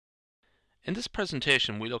In this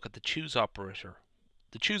presentation, we look at the choose operator.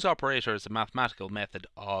 The choose operator is a mathematical method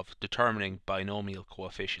of determining binomial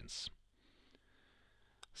coefficients.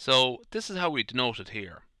 So this is how we denote it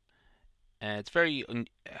here. It's very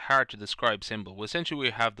hard to describe symbol. Well, essentially, we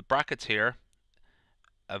have the brackets here,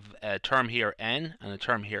 a term here n and a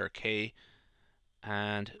term here k.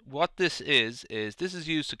 And what this is this is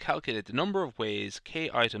used to calculate the number of ways k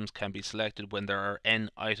items can be selected when there are n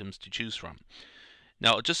items to choose from.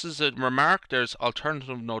 Now, just as a remark, there's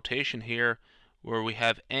alternative notation here where we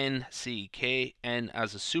have n, c, k, n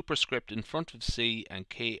as a superscript in front of c and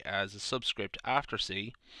k as a subscript after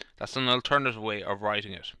c. That's an alternative way of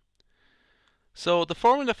writing it. So the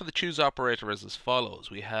formula for the choose operator is as follows.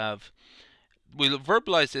 We'll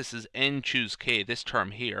verbalize this as n choose k, this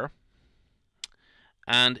term here.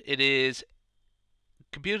 And it is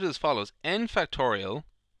computed as follows: n factorial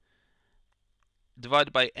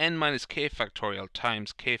divided by n minus k factorial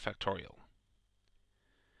times k factorial.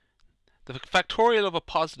 The factorial of a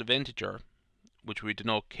positive integer, which we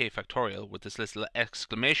denote k factorial with this little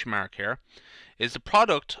exclamation mark here, is the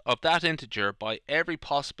product of that integer by every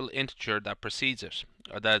possible integer that precedes it,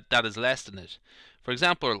 or that is less than it. For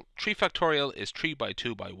example, 3 factorial is 3 by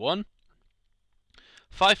 2 by 1.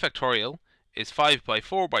 5 factorial is 5 by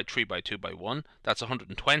 4 by 3 by 2 by 1. That's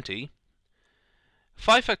 120.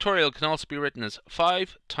 5 factorial can also be written as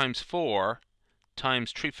 5 times 4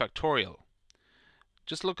 times 3 factorial.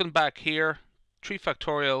 Just looking back here, 3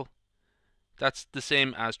 factorial, that's the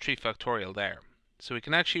same as 3 factorial there. So we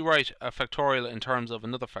can actually write a factorial in terms of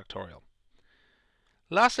another factorial.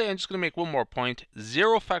 Lastly, I'm just going to make one more point.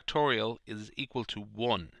 0 factorial is equal to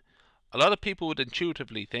 1. A lot of people would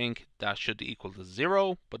intuitively think that should equal to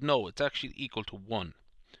 0, but no, it's actually equal to 1.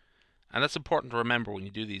 And that's important to remember when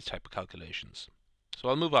you do these type of calculations. So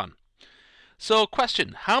I'll move on. So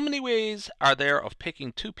question, how many ways are there of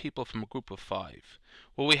picking 2 people from a group of 5?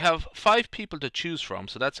 Well, we have 5 people to choose from,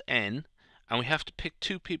 so that's n, and we have to pick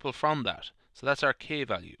 2 people from that, so that's our k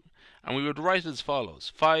value. And we would write it as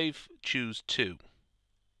follows: 5 choose 2.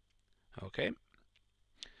 Okay.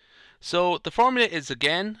 So the formula is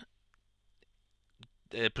again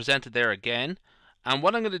presented there again, and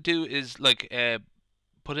what I'm going to do is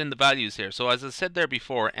put in the values here. So as I said there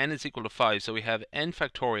before, n is equal to 5, so we have n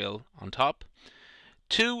factorial on top.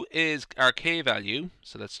 2 is our k value,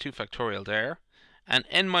 so that's 2 factorial there. And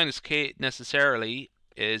n minus k necessarily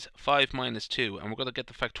is 5 minus 2, and we're going to get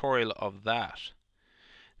the factorial of that.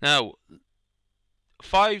 Now,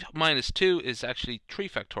 5 minus 2 is actually 3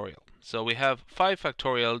 factorial. So we have 5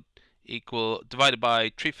 factorial divided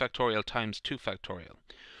by 3 factorial times 2 factorial.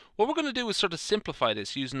 What we're going to do is sort of simplify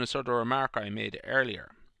this using a sort of remark I made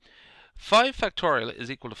earlier. 5 factorial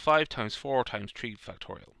is equal to 5 times 4 times 3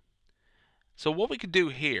 factorial. So what we could do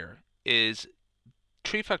here is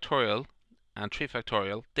 3 factorial and 3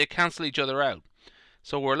 factorial, they cancel each other out.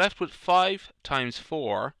 So we're left with 5 times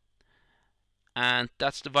 4, and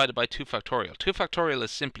that's divided by 2 factorial. 2 factorial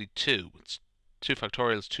is simply 2. 2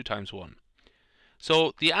 factorial is 2 times 1.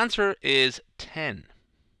 So the answer is 10.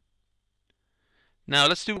 Now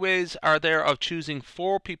let's do ways are there of choosing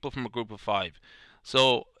 4 people from a group of 5.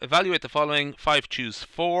 So evaluate the following. 5 choose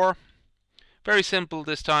 4. Very simple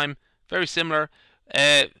this time. Very similar.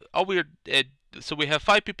 So we have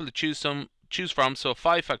 5 people to choose from. So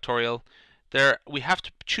 5 factorial. There we have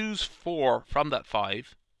to choose 4 from that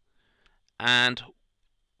 5. And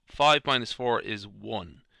 5 minus 4 is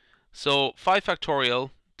 1. So 5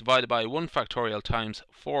 factorial divided by 1 factorial times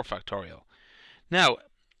 4 factorial. Now,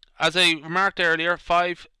 as I remarked earlier,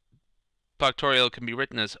 5 factorial can be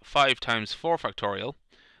written as 5 times 4 factorial.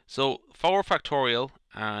 So 4 factorial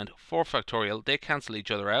and 4 factorial, they cancel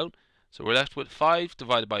each other out. So we're left with 5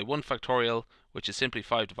 divided by 1 factorial, which is simply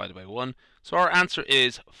 5 divided by 1. So our answer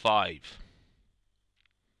is 5.